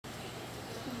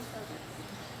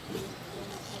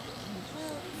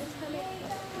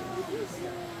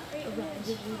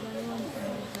I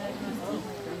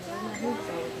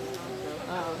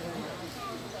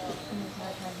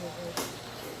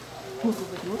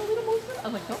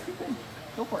was like,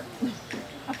 go for it.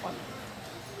 Have fun.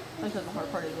 Like the hard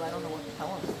part is I don't know what to tell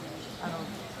him. I don't know.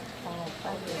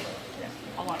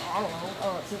 I'm like, I don't know.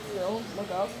 Oh, sit still,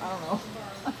 look up. I don't know.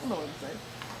 I don't know what to say.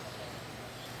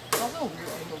 It's also a weird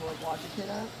angle to like watch a kid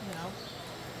at, you know.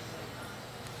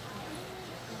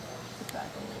 Sit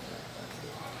back a little bit.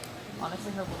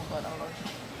 Honestly, her little butt, I don't know.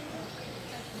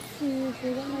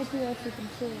 Seriously, that might be actually some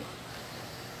shit.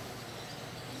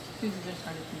 Susie's just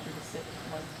trying to teach her to sit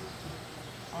like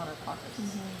on her pockets.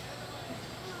 It's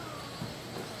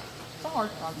a hard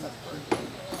concept for her.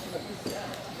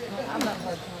 I'm not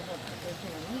hard concept for 13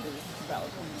 or maybe. It's a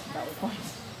valid point.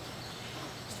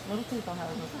 Little kids don't have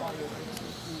as much body awareness.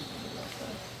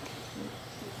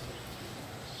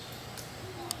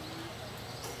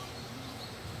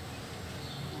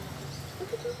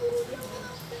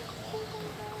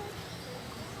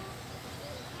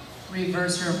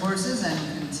 Reverse your horses and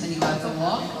continue out the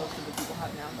walk. Most of the people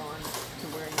have now gone to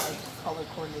wearing like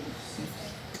color-coordinated suits.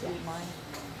 Leadline.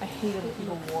 I hated when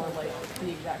people wore like the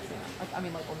exact same. Like, I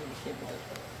mean, like only the kids, but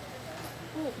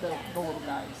the little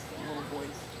guys, the little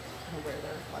boys who wear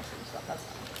their Western stuff. That's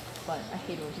fine. But I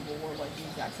hated when people wore like the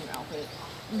exact same outfit,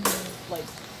 like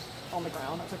on the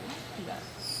ground. I was like, why do that?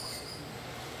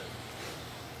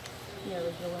 Yeah,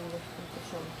 like the language for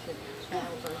some shit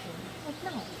style version. Like,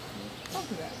 no, don't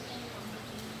do that.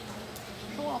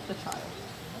 Show off the child.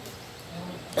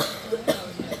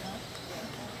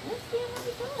 It's being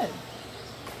really good.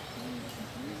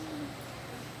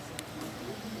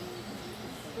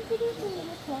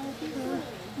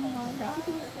 Oh my god.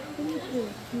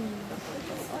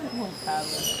 I want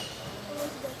paddling.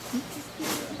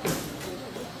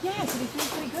 Yeah, so he feels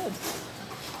pretty good.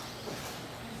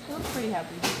 He looks pretty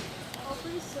happy.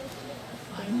 Aubrey's so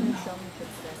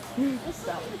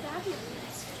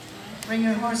Bring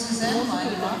your horses in, line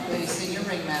them up, facing your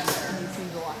ringmaster. He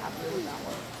seems a lot happier with that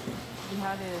one. He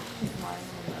had his lying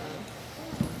in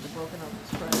the broken up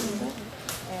spread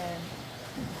and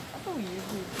I thought we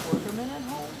usually work her in at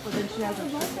home, but then she has a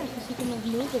like that because he can like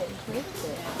move it and twist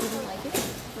it. He doesn't like it?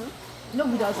 Huh? No,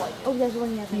 he does like it. Oh, that's the one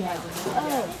he has. He has it.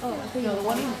 Oh, I think No, the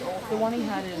one he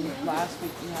had in last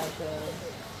week, he had the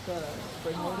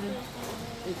spring loaded.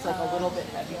 It's like a little bit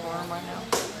heavy for him right now.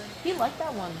 He liked that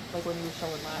one, like when he was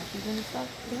showing last season and stuff.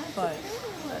 Yeah, but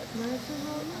Marissa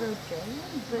wrote Jane,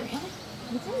 but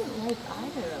he didn't like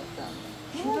either of them.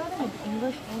 She wrote an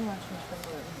English and Russian spring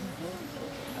loaded.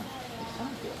 I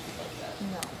don't feel like that.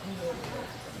 No, he didn't.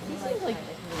 He seems like,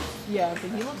 yeah, but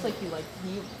he looks like he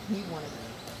wanted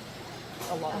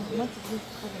a lot of as it. much as he's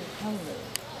fucking hungry.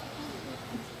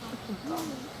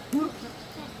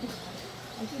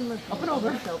 I see him Up and over.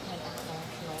 Chopin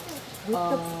International with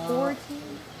the 14.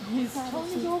 He's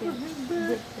Tony's over his bed.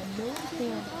 With the nose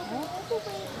band all the way.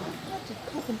 You have to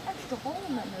cut an extra hole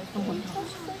in that nose band. He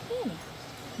touched right in.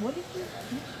 What did you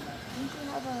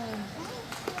have a